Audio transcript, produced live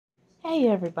Hey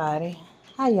everybody,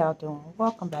 how y'all doing?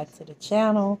 Welcome back to the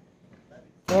channel.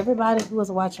 For everybody who is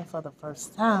watching for the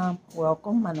first time,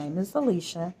 welcome. My name is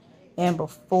Alisha. And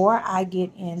before I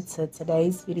get into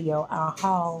today's video, our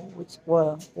haul,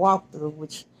 walkthrough,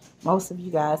 which most of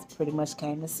you guys pretty much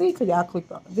came to see because y'all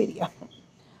clicked on the video.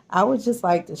 I would just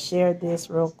like to share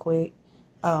this real quick.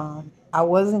 I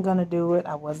wasn't going to do it.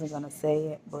 I wasn't going to say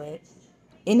it, but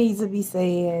it needs to be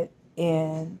said.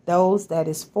 And those that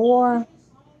is for,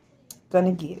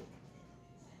 gonna get it.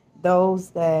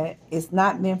 Those that it's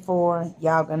not meant for,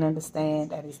 y'all gonna understand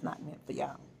that it's not meant for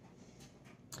y'all.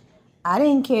 I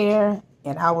didn't care,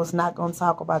 and I was not gonna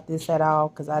talk about this at all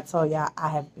because I told y'all I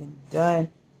have been done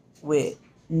with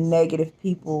negative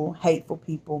people, hateful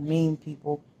people, mean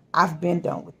people. I've been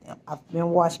done with them. I've been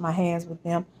washed my hands with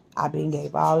them. I've been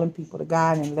gave all them people to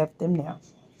God and left them there.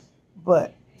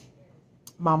 But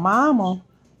my mama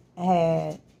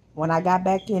had, when I got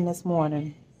back in this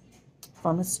morning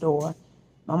from the store,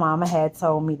 my mama had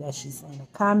told me that she sent a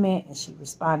comment and she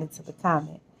responded to the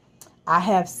comment. I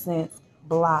have since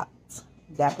blocked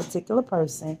that particular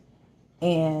person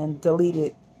and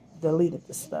deleted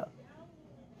the stuff.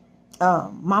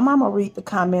 My mama read the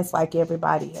comments like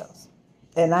everybody else.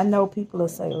 And I know people will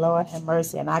say, Lord have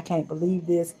mercy, and I can't believe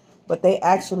this, but they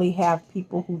actually have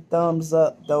people who thumbs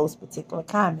up those particular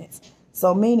comments.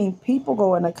 So meaning people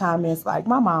go in the comments like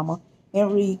my mama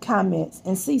and read comments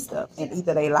and see stuff, and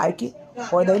either they like it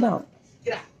or they don't.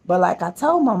 But like I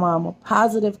told my mama,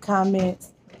 positive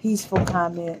comments, peaceful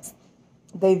comments,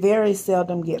 they very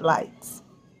seldom get likes.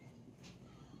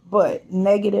 But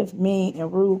negative, mean,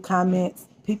 and rude comments,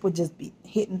 people just be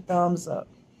hitting thumbs up.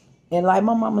 And like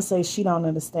my mama says, she don't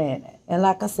understand that. And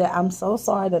like I said, I'm so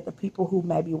sorry that the people who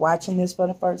may be watching this for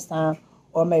the first time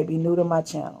or may be new to my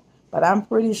channel. But I'm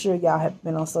pretty sure y'all have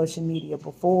been on social media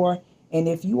before. And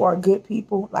if you are good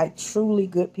people, like truly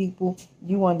good people,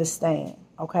 you understand,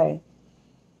 okay?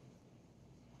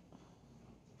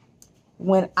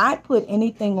 When I put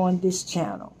anything on this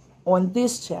channel, or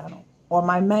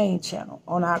my main channel,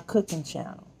 on our cooking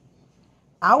channel,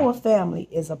 our family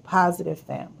is a positive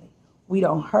family. We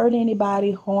don't hurt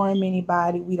anybody, harm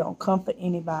anybody. We don't comfort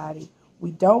anybody.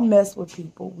 We don't mess with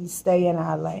people. We stay in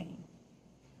our lane.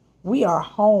 We are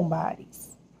homebodies.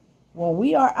 When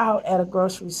we are out at a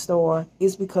grocery store,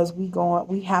 it's because we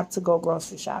have to go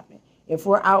grocery shopping. If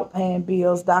we're out paying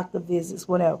bills, doctor visits,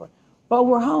 whatever. But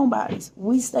we're homebodies.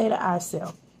 We stay to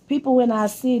ourselves. People in our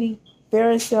city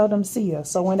very seldom see us.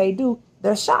 So when they do,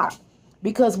 they're shocked.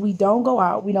 Because we don't go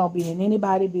out. We don't be in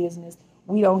anybody's business.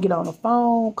 We don't get on the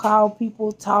phone, call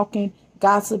people, talking,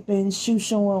 gossiping,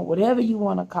 shoo-shooing, whatever you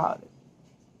want to call it.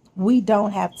 We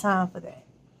don't have time for that.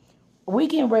 We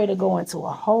getting ready to go into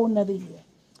a whole nother year.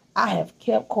 I have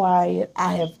kept quiet.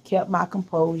 I have kept my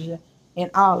composure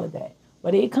and all of that.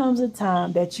 But it comes a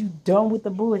time that you done with the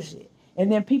bullshit.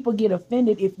 And then people get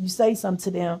offended if you say something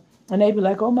to them. And they be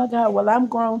like, oh my God, well, I'm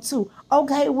grown too.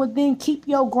 Okay, well then keep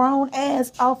your grown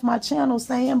ass off my channel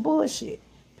saying bullshit.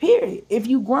 Period. If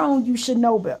you grown, you should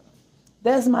know better.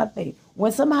 That's my thing.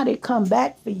 When somebody come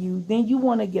back for you, then you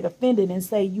want to get offended and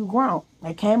say you grown.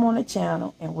 I came on the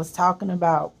channel and was talking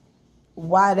about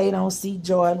why they don't see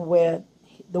Jordan wear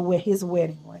his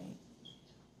wedding ring,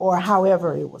 or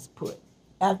however it was put.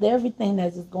 After everything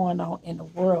that is going on in the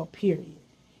world, period,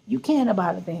 you can't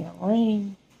about a damn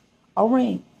ring. A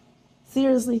ring.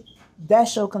 Seriously,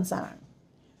 that's your concern.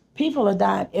 People are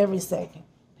dying every second.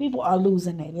 People are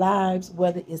losing their lives,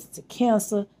 whether it's to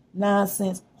cancer,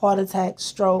 nonsense, heart attacks,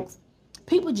 strokes.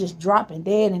 People just dropping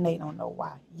dead and they don't know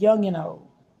why. Young and old.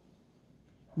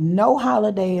 No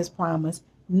holiday is promised.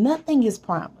 Nothing is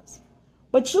promised.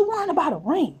 But you worrying about a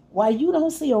ring. Why you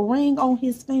don't see a ring on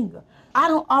his finger? I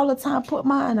don't all the time put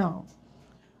mine on.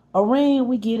 A ring,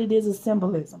 we get it, is a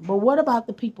symbolism. But what about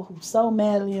the people who so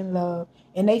madly in love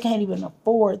and they can't even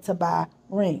afford to buy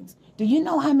rings? Do you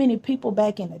know how many people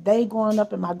back in the day growing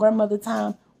up in my grandmother's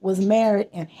time was married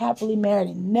and happily married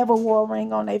and never wore a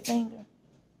ring on their finger?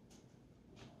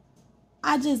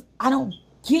 I don't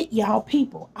get y'all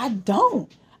people. I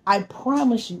don't. I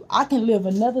promise you, I can live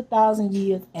another 1,000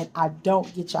 years and I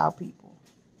don't get y'all people.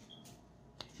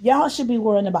 Y'all should be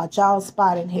worrying about y'all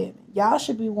spot in heaven. Y'all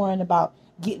should be worrying about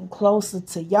getting closer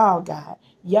to y'all God.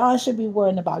 Y'all should be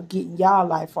worrying about getting y'all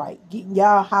life right, getting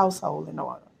y'all household in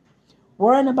order.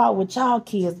 Worrying about what y'all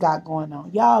kids got going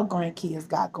on, y'all grandkids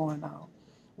got going on.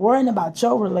 Worrying about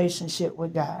your relationship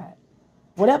with God.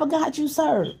 Whatever God you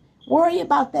serve, worry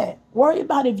about that. Worry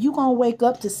about if you're going to wake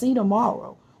up to see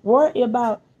tomorrow. Worry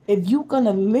about if you're going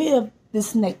to live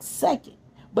this next second.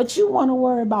 But you want to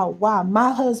worry about why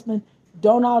my husband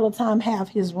don't all the time have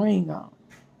his ring on.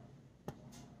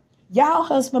 Y'all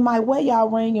husband might wear y'all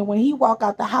ring, and when he walk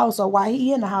out the house or while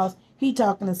he in the house, he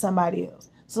talking to somebody else.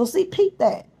 So see, peep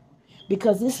that.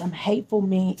 Because there's some hateful,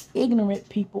 mean, ignorant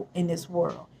people in this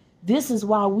world. This is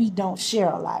why we don't share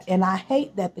a lot. And I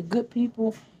hate that the good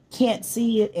people can't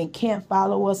see it and can't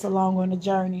follow us along on the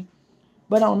journey.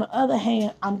 But on the other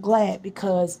hand, I'm glad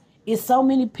because it's so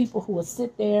many people who will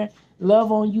sit there, love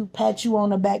on you, pat you on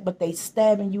the back, but they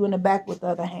stabbing you in the back with the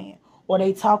other hand. Or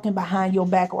they talking behind your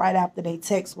back right after they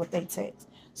text what they text.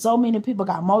 So many people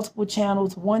got multiple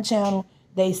channels. One channel,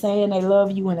 they saying they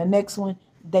love you, and the next one,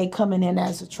 they coming in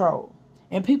as a troll.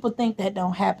 And people think that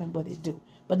don't happen, but it do.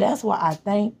 But that's why I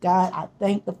thank God. I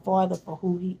thank the Father for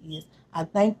who he is. I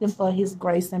thank him for his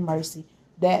grace and mercy,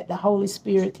 that the Holy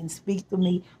Spirit can speak to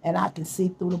me and I can see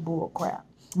through the bull crap.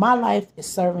 My life is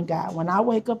serving God. When I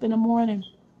wake up in the morning,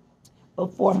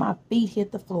 before my feet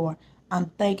hit the floor, I'm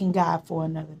thanking God for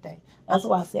another day. That's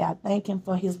why I say I thank him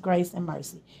for his grace and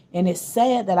mercy. And it's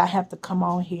sad that I have to come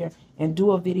on here and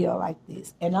do a video like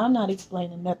this. And I'm not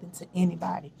explaining nothing to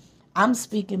anybody. I'm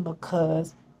speaking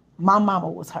because my mama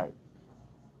was hurt.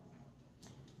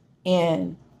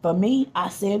 And for me, I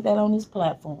said that on this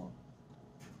platform.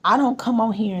 I don't come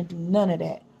on here and do none of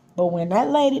that. But when that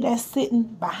lady that's sitting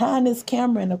behind this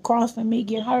camera and across from me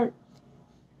get hurt,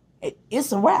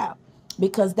 it's a wrap.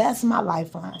 Because that's my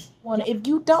lifeline. If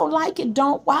you don't like it,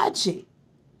 don't watch it.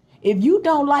 If you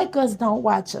don't like us, don't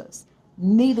watch us.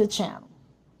 Neither channel.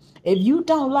 If you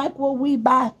don't like what we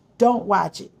buy, don't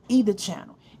watch it. Either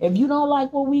channel. If you don't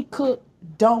like what we cook,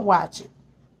 don't watch it.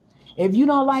 If you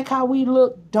don't like how we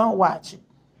look, don't watch it.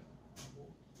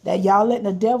 That y'all letting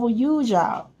the devil use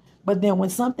y'all. But then when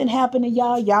something happened to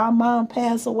y'all, y'all mom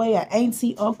passed away, or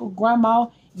auntie, uncle, grandma,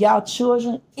 y'all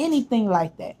children, anything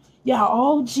like that. Y'all,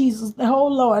 oh Jesus, oh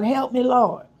Lord, help me,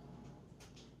 Lord.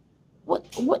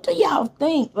 What do y'all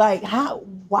think? Like, how,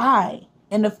 why?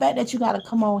 And the fact that you got to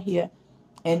come on here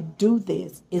and do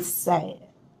this is sad.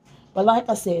 But like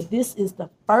I said, this is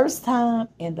the first time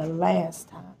and the last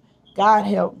time. God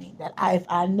help me that if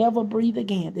I never breathe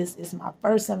again, this is my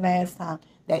first and last time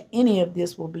that any of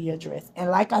this will be addressed. And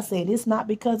like I said, it's not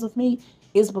because of me.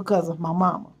 It's because of my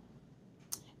mama.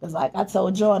 Because like I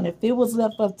told Jordan, if it was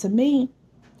left up to me,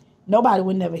 nobody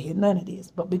would never hear none of this.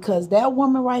 But because that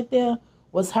woman right there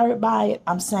was hurt by it,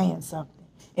 I'm saying something.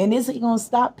 And is it going to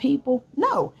stop people?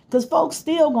 No. Because folks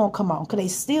still going to come on. Because they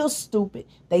still stupid.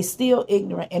 They still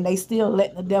ignorant. And they still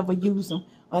letting the devil use them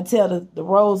until the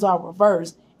roles are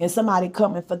reversed. And somebody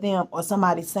coming for them or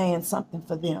somebody saying something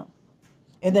for them.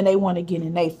 And then they want to get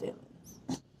in their feelings.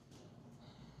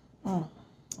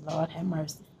 Lord have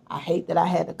mercy. I hate that I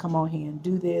had to come on here and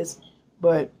do this.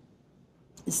 But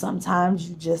sometimes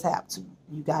you just have to.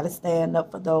 You got to stand up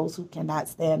for those who cannot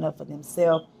stand up for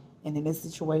themselves. And in this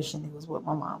situation, it was with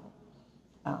my mama.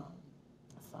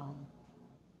 So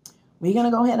we're going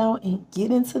to go ahead on and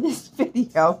get into this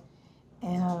video.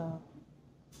 And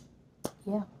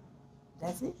yeah,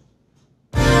 that's it.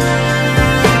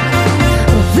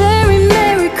 Very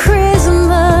Merry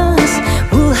Christmas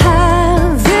we'll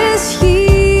have this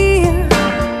year.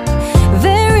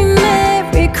 Very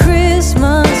Merry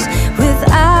Christmas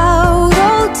without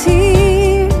all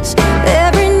tears.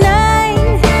 Every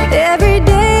night, every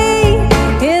day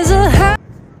is a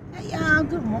Hey y'all,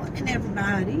 good morning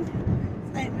everybody.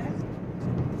 Hey man.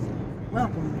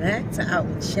 Welcome back to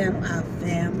our channel, our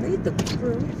family, the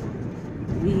crew.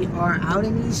 We are out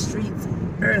in these streets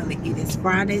early. It is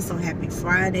Friday, so happy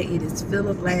Friday. It is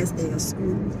Philip, last day of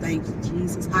school. Thank you,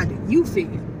 Jesus. How do you feel?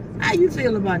 How you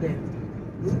feel about that?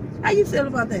 How you feel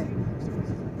about that?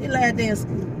 The last day of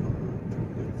school.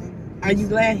 Are you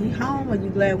glad he home, or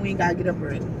you glad we ain't gotta get up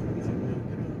early?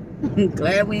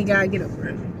 Glad we ain't gotta get up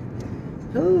early.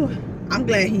 Ooh, I'm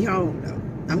glad he home though.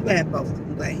 I'm glad both.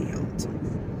 I'm glad he home too.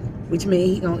 Which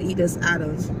means he gonna eat us out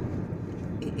of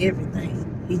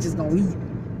everything. He just gonna eat.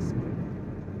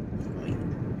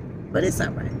 But it's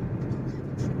all right.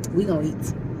 We gonna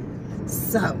eat.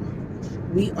 So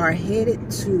we are headed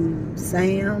to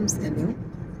Sam's and then.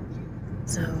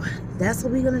 So that's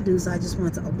what we're gonna do. So I just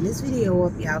wanted to open this video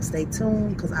up. Y'all stay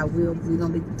tuned because we're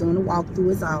gonna be doing a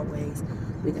walkthrough as always.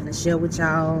 We're gonna share with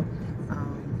y'all,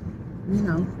 you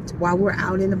know, while we're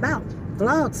out and about,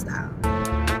 vlog style.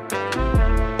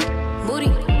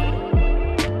 Moody.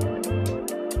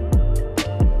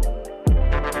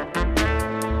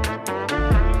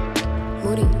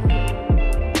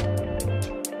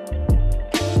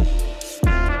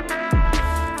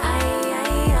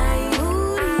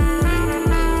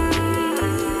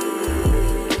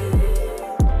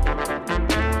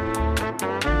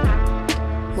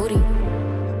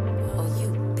 Oh, you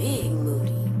big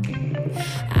Moody.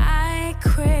 I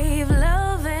crave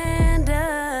love and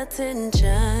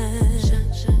attention,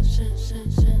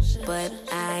 but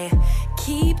I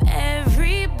keep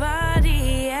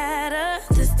everybody at a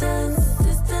distance.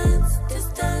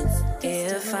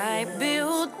 If I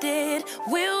build it,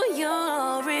 will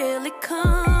you really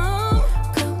come?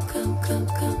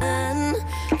 And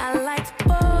I like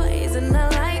boys and I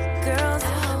like girls,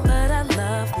 but I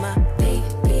love my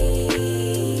baby.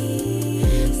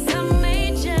 Some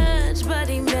may judge, but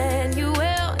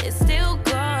Emmanuel is still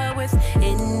God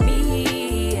within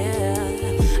me. Yeah.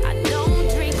 I don't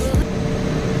drink.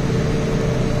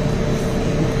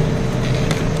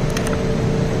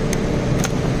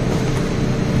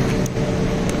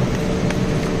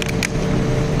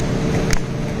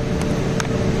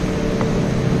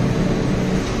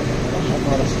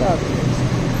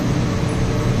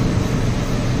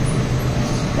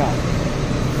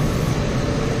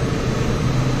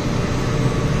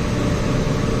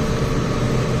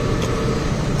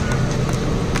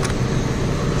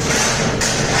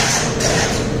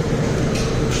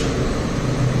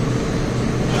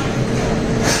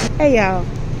 Hey y'all.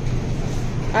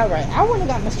 Alright, I went and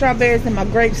got my strawberries and my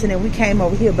grapes and then we came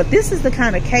over here. But this is the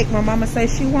kind of cake my mama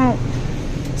says she want.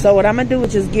 So what I'm going to do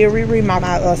is just give Riri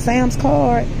my Sam's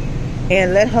card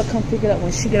and let her come pick it up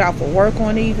when she get off of work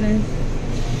one evening.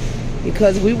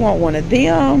 Because we want one of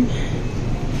them.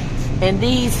 And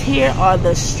these here are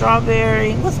the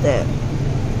strawberry, what's that?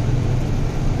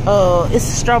 It's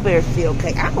a strawberry filled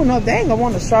cake. I don't know if they ain't going to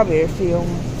want a strawberry filled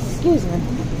one. Excuse me.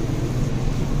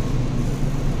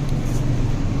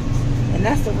 And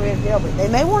that's the red velvet. They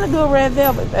may want to do a red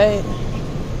velvet, babe.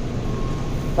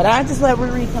 But I just let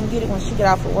Riri come get it when she get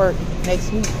off of work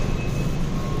next week.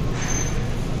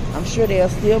 I'm sure they'll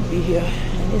still be here.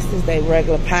 And this is their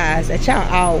regular pies that y'all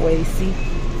always see.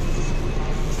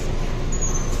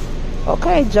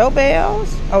 Okay, Joe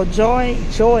Bells. Oh, Joy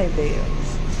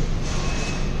Bells.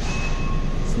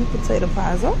 Sweet potato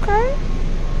pies. Okay.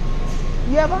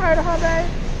 You ever heard of her, babe?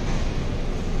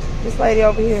 This lady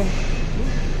over here.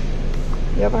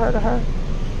 You ever heard of her?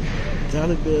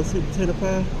 Jolly Bell sweet potato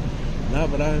pie? Nah,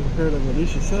 but I've heard of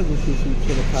Alisha Southern sweet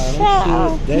potato pie.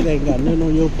 I'm sure that ain't got nothing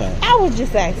on your pie. I was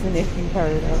just asking if you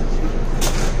heard of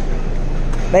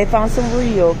it. They found some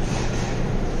real.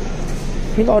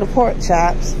 He go to pork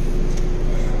chops.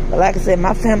 But like I said,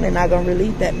 my family not going to really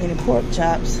eat that many pork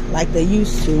chops like they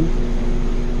used to.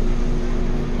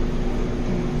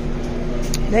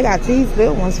 They got these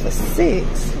good ones for $6. I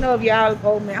don't know if y'all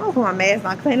old man, I don't put my mask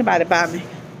on, clean anybody by me.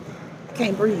 I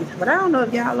can't breathe. But I don't know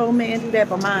if y'all old man do that,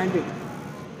 but mine do.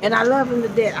 And I love him to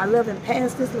death. I love him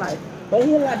past this life. But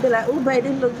he'll be like, oh, baby,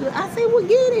 this look good. I say, well,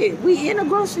 get it. We in a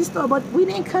grocery store, but we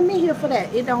didn't come in here for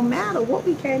that. It don't matter what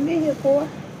we came in here for.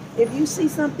 If you see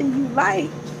something you like,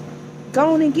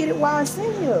 go on and get it while it's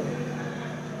in here.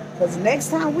 Because next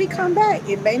time we come back,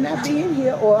 it may not be in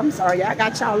here. Or, I'm sorry, I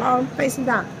got y'all all facing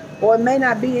down. Or it may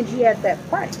not be in here at that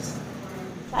price.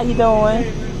 How you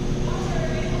doing?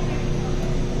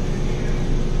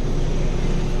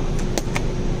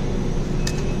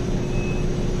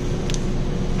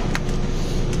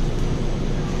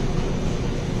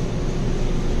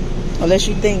 Unless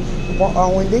you think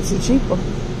when this is cheaper.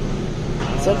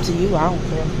 It's up to you. I don't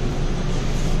care.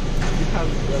 You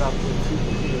probably get off the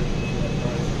cheaper here.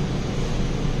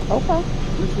 Okay.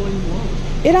 Which one you want?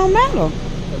 It don't matter.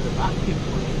 Because if I pick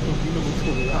one, you know what's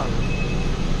 $20.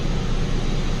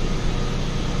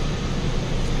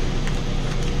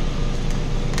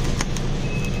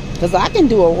 Because I can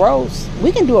do a roast.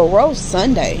 We can do a roast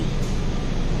Sunday.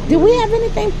 Do we have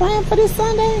anything planned for this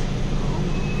Sunday?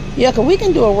 Yeah, because we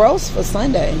can do a roast for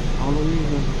Sunday. Only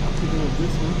reason I'm picking up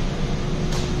this one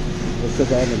is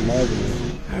because I didn't imagine it.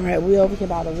 All right, we over here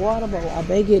by the water, but while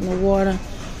they getting the water,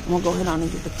 I'm going to go ahead on and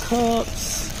get the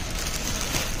cups.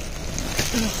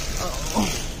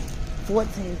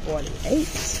 $14.48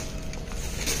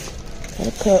 for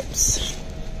the cups.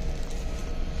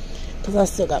 Because I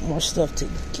still got more stuff to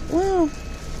get. Well,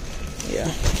 yeah,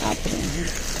 I'll put it in here.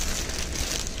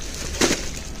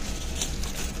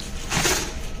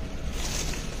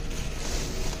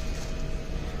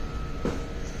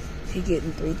 He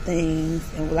getting 3 things.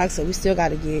 And like I said, we still got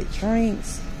to get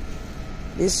drinks.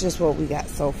 This is just what we got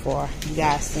so far. You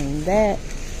guys seen that.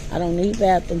 I don't need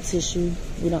bathroom tissue.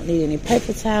 We don't need any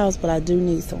paper towels, but I do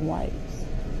need some wipes.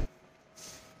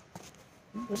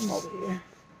 Put them over here.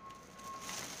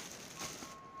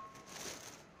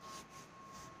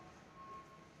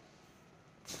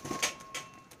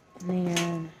 And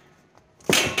then,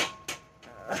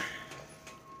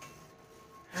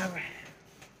 all right.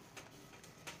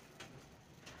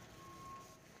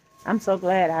 I'm so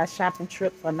glad our shopping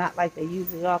trips are not like they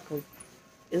usually are, because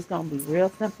It's gonna be real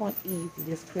simple and easy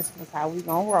this Christmas. How we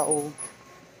gonna roll?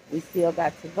 We still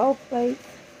got to go plates.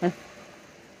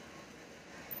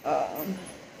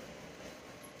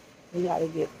 We gotta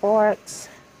get forks,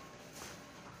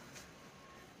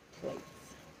 plates.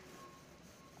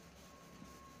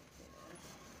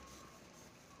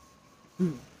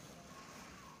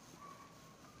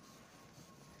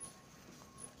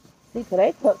 See, 'cause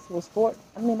they cups was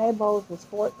they bowls was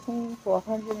 14 for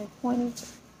 120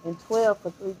 and 12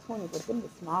 for 320, but them the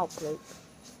small plates.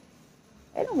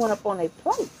 They done went up on their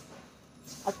plates.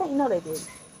 I think no, they didn't.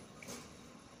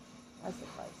 That's the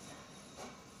price.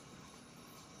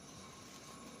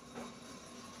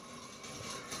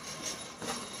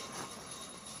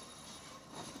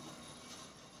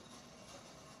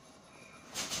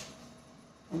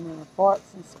 And then the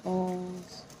forks and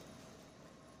spoons.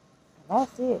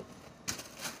 That's it.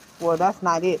 Well, that's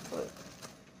not it, but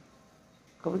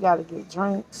cause we gotta get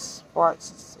drinks,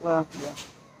 forks. Well, yeah,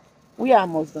 we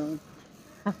almost done.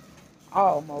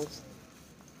 Almost.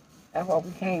 That's why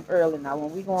we came early. Now,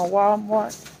 when we go on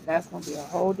Walmart, that's gonna be a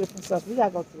whole different stuff. We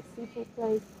gotta go to the seafood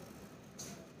place.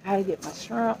 I gotta get my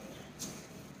shrimp.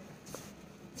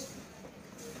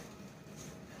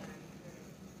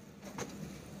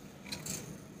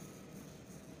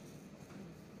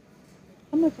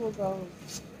 How much will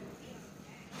those?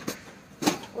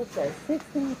 What's that?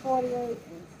 1648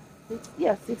 and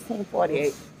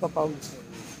 1648 for both.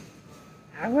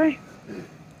 All right.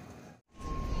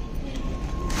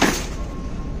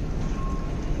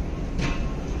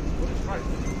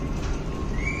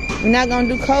 We're not gonna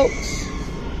do Cokes.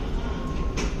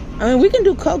 I mean, we can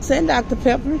do Cokes and Dr.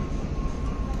 Pepper,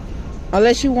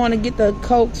 unless you want to get the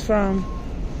Cokes from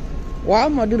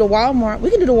Walmart. Do the Walmart. We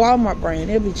can do the Walmart brand.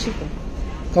 It'll be cheaper.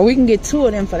 Cause we can get 2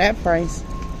 of them for that price.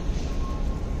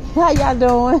 How y'all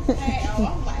doing? Hey,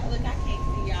 I'm like, look, I can't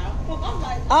see y'all. I'm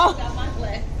like, Oh. got my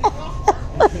glasses.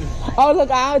 Oh, look,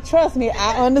 trust me,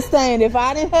 I understand. If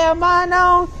I didn't have mine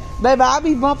on, baby, I'd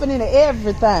be bumping into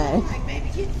everything. Like, baby,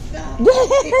 get some.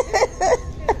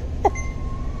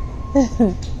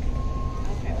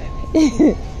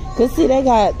 Cause see, they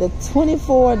got the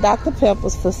 24 Dr.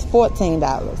 Peppers for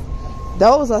 $14.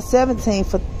 Those are 17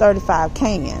 for 35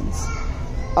 cans.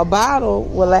 A bottle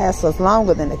will last us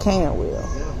longer than a can will.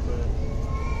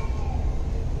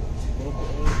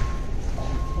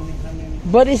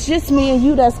 But it's just me and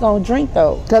you that's gonna drink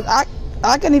though. Cause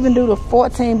I can even do the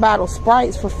 14 bottle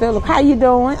Sprites for Philip. How you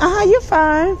doing? You're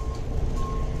fine.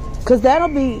 Cause it'll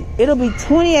be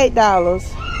 $28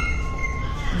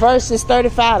 versus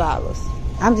 $35.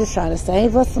 I'm just trying to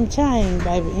save us some change,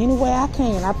 baby. Any way I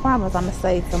can. I promise I'm gonna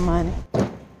save some money.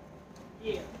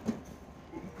 Yeah.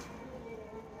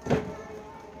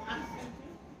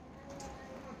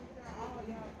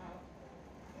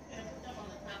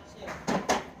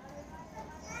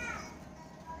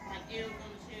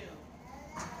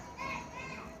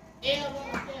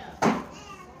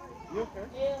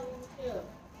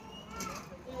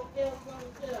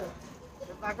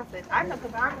 Like I said, I know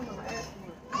because I remember last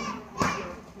month.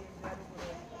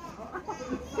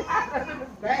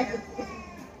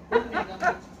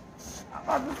 I'm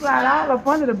about to slide all up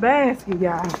under the basket,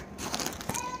 y'all.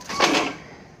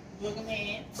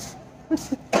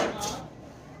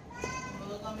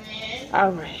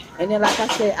 All right. And then, like I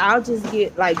said, I'll just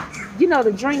get, like,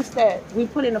 the drinks that we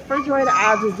put in the refrigerator,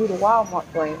 I'll just do the Walmart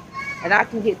brand. And I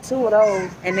can get 2 of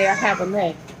those, and they'll have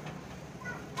enough.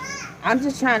 I'm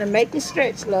just trying to make it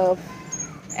stretch, love.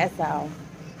 That's all.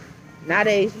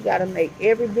 Nowadays, you got to make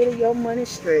every bit of your money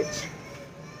stretch.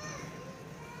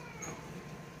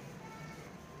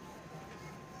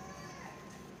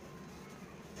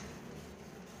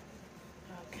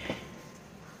 Okay.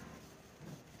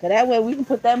 Because that way we can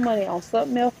put that money on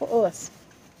something else for us.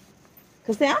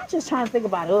 Because see, I'm just trying to think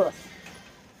about us.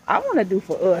 I want to do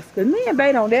for us. Because me and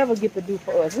Bay don't ever get to do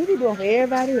for us. We be doing for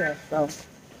everybody else. So,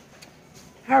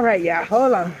 all right, y'all.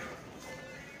 Hold on.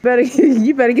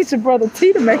 You better get your brother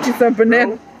T to make you some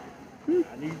banana. I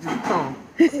need you to come.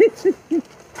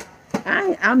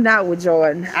 I'm not with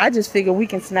Jordan. I just figure we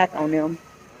can snack on them.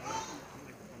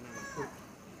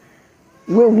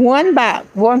 With one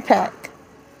pack.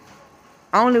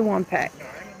 Only 1 pack.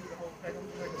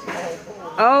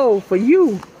 Oh, for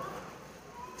you.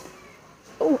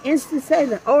 Oh, instant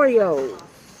saving Oreos.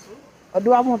 Or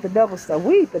do I want the double stuff?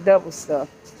 We eat the double stuff.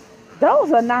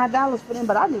 Those are $9 for them,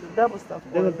 but I need the double stuff for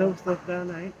There was them. double stuff down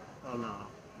there, ain't? Oh, no.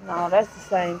 No, that's the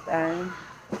same thing.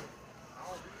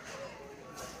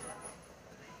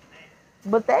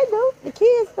 But they do. The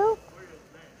kids do.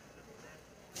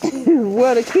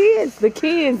 Well, the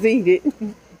kids eat it.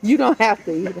 You don't have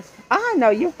to eat it. I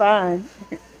know, you're fine.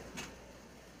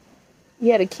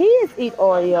 Yeah, the kids eat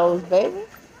Oreos, baby.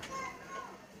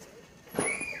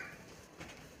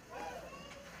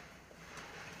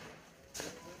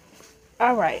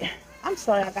 All right. I'm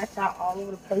sorry I got y'all all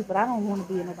over the place, but I don't want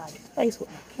to be in nobody's face with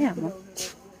my camera.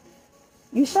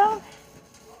 You sure?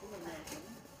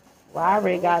 Well, I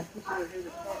already got.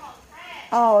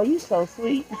 Oh, you so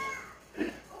sweet.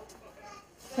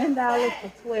 $10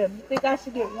 for 12. You think I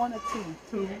should get one or two?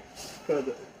 Two. Cause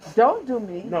Don't do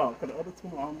me. no, cause the other two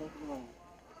are almost wrong.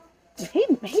 He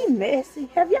messy.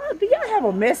 Do y'all have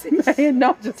a messy man?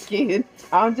 No, I'm just kidding.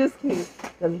 I'm just kidding.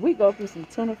 Cause we go through some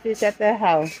tuna fish at that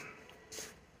house.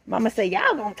 Mama say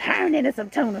y'all gonna turn into some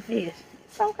tuna fish.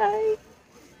 It's okay.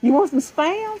 You want some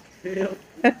spam? Hell,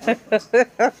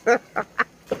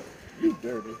 you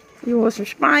dirty. You want some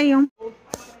spam?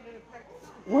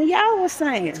 Well, y'all was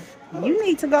saying you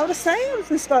need to go to Sam's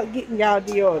and start getting y'all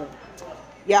deodorant.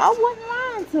 Y'all wasn't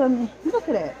lying to me. Look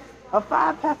at that. A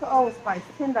 5-pack of Old Spice,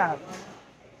 $10. I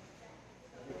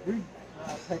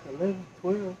take 11,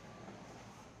 12.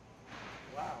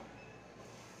 Wow.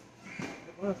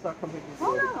 When I start coming to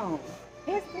Hold on.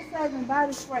 It's the saving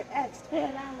body spray X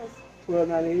 $10.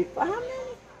 $12.98. For how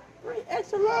many? 3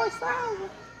 extra large sizes.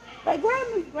 Like,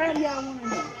 grab y'all one of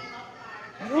them.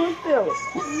 You and Phyllis.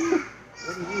 What do you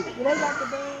Do they got the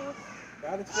bags?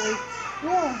 Body spray?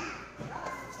 Yeah. I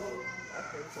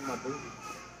take it to my baby.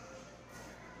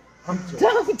 I'm joking.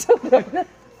 Don't do that.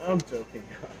 I'm joking.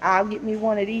 I'll get me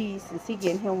one of these since he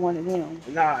getting him one of them.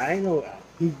 Nah, I ain't know.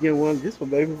 He's getting one just for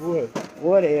baby boy.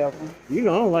 Whatever. You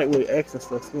know, I don't like with X and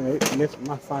stuff. You know, it messes with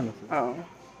my sinuses. Oh.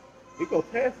 We go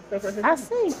past the stuff right here. I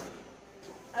see.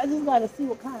 I just gotta see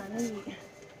what kind I need.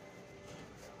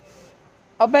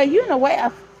 Oh, babe, you in the way.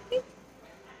 Oh,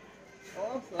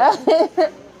 I'm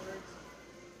sorry.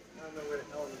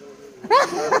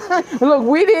 Look,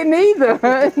 we didn't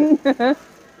either.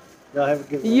 Y'all have a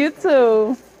good one. You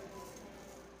too.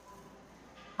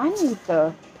 I need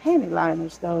the panty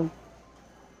liners though.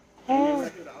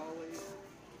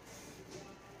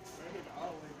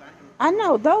 I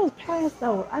know those pass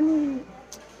though. I need.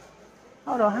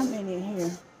 Hold on, how many in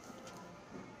here?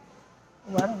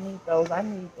 Oh, I don't need those. I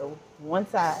need the one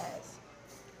size.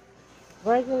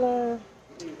 Regular.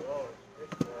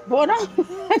 Boy, don't.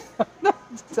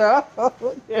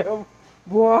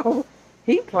 Boy,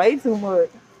 he played too much.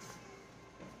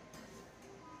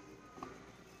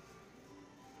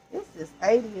 This is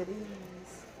 80 of these.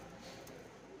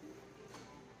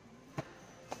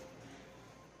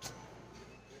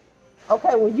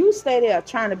 Okay, well, you stay there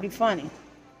trying to be funny.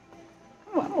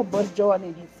 I'm gonna bust Jordan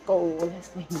in his skull. Let's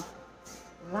see.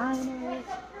 Liners.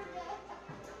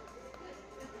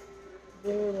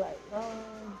 They're like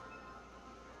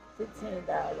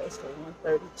 $15 for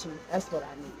 132. That's what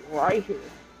I need right here.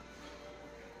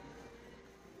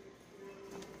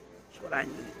 That's what I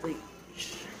need. These.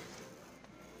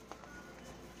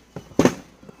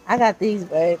 I got these,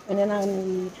 babe, and then I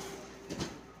need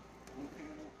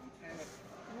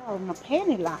my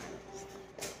panty liners.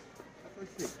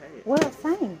 Well,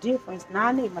 same difference. Now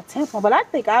I need my tampon, but I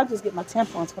think I'll just get my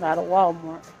tampons put out of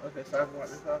Walmart. Okay, so I want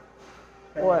this off.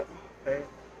 What? Okay.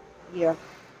 Yeah.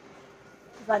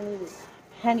 Because I need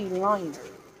panty liners.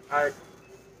 Alright.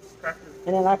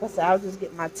 And then, like I said, I'll just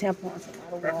get my tampons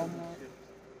out of Walmart.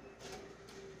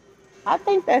 I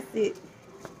think that's it.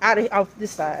 Off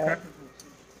this side.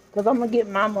 Because I'm going to get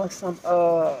Mama some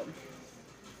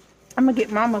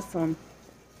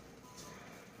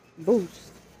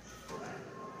Boost.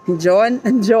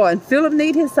 Jordan. Philip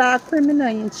need his sour cream and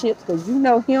onion chips because you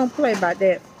know he don't play about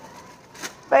that.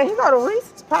 But he got a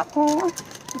Reese's popcorn.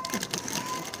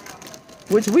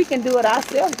 Which we can do it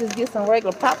ourselves. Just get some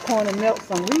regular popcorn and melt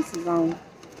some Reese's on it.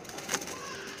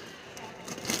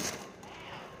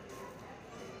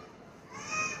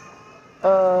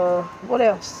 What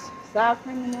else? Sour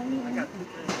cream and onion?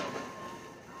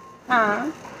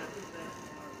 Huh?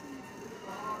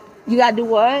 You gotta do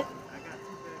what?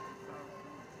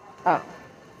 Oh.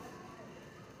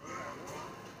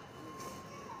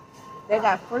 They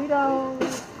got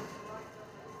Fritos.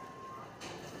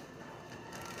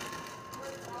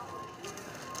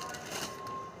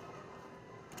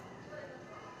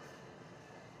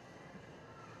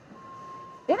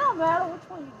 It don't matter which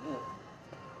one you get.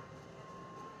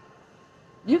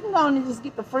 You can go and just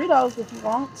get the Fritos if you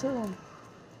want to.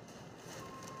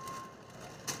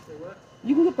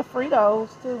 You can get the Fritos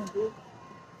too.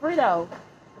 Fritos,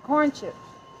 the corn chips.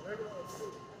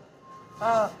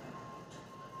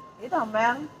 It don't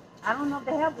matter. I don't know if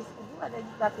they have the scoop. Like they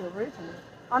just got the original.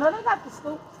 Oh no, they got the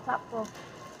scoops. Top floor.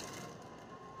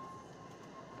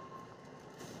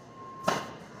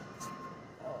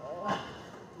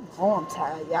 arm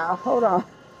tired, y'all. Hold on.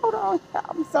 Hold on.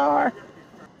 I'm sorry.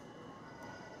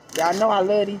 Y'all know I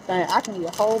love these things. I can eat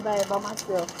a whole bag by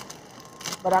myself.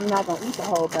 But I'm not going to eat the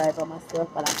whole bag by myself.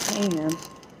 But I can.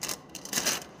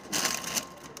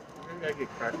 We gotta get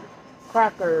crackers.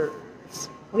 Crackers.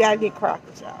 We got to get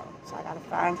crackers, y'all. So I got to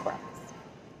find crackers.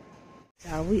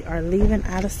 Y'all, we are leaving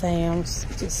out of Sam's.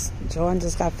 Jordan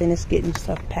just got finished getting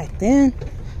stuff packed in.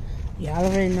 Y'all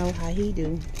already know how he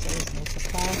do. There's no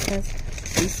surprises.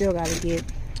 We still got to get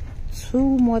 2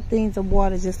 more things of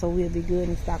water just so we'll be good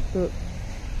and stocked up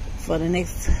for the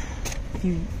next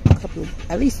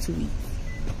at least 2 weeks.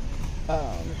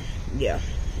 Yeah.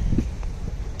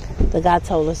 The guy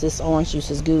told us this orange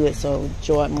juice is good, so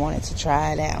Jordan wanted to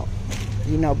try it out.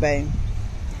 You know, babe.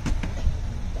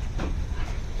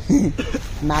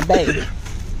 My baby.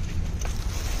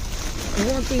 You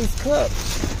want these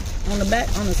cups on the back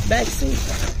seat?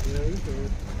 Yeah, you can.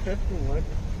 Catch one.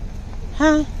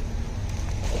 Huh?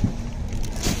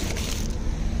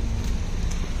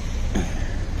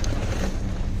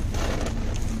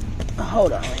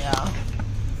 Hold on, y'all.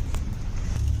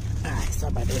 Alright,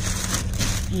 sorry about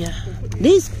this. Yeah.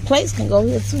 These plates can go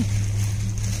here too.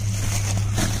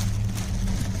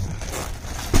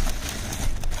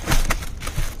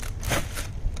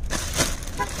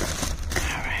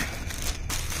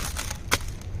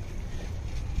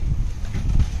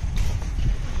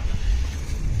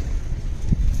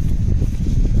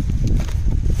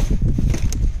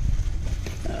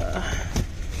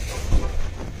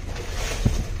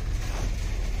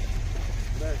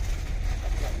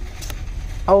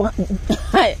 Oh,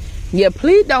 yeah,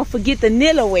 please don't forget the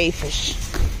vanilla wafers.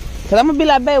 Because I'm going to be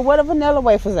like, babe, where the vanilla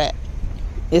wafers at?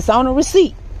 It's on the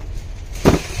receipt.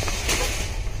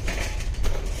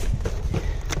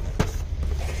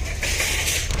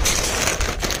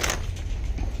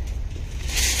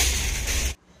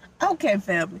 Okay,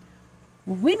 family.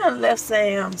 We done left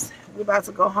Sam's. We're about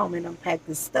to go home and unpack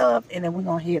this stuff. And then we're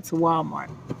going to head to Walmart.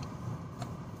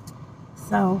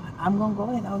 So I'm going to go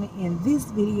ahead and end this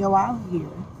video out here.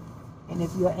 And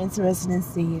if you're interested in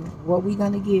seeing what we're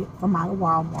going to get from out of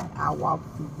Walmart, I'll walk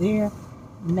through there.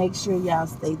 Make sure y'all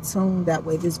stay tuned. That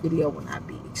way this video will not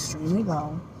be extremely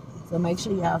long. So make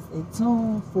sure y'all stay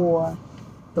tuned for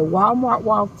the Walmart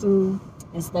walkthrough.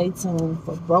 And stay tuned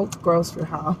for both grocery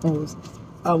hauls.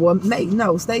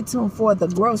 Stay tuned for the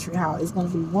grocery haul. It's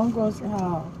going to be one grocery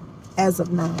haul as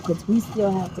of now. Because we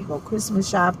still have to go Christmas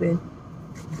shopping.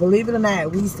 Believe it or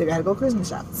not, we still gotta go Christmas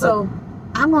shopping. So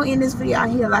I'm gonna end this video out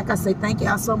here. Like I say, thank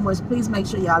y'all so much. Please make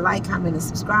sure y'all like, comment, and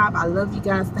subscribe. I love you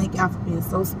guys. Thank y'all for being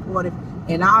so supportive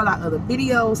in all our other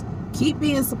videos. Keep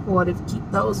being supportive.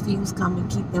 Keep those views coming.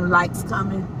 Keep them likes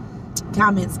coming,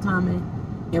 comments coming.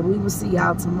 And we will see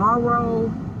y'all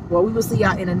tomorrow. Well, we will see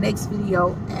y'all in the next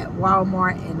video at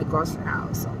Walmart and the grocery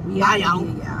house. So we out here,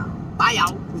 y'all. Bye,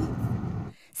 y'all. Please.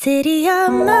 City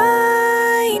of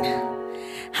mine.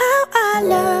 How I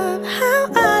love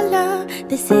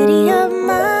the city of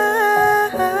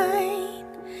mine.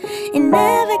 It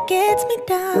never gets me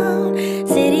down.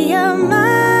 City of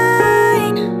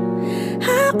mine.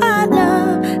 How I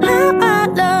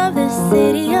love the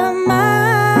city of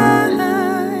mine.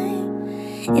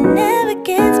 It never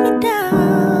gets me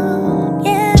down,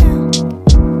 yeah.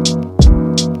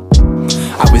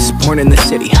 I was born in the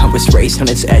city, I was raised on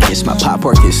its edges. My pop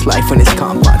worked his life when it's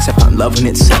complex. I found love in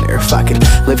its center. If I could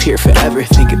live here forever,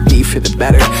 think it'd be for the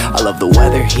better. I love the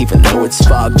weather, even though it's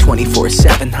fog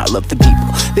 24/7. I love the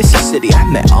people, this is the city I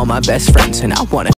met all my best friends. And I wanna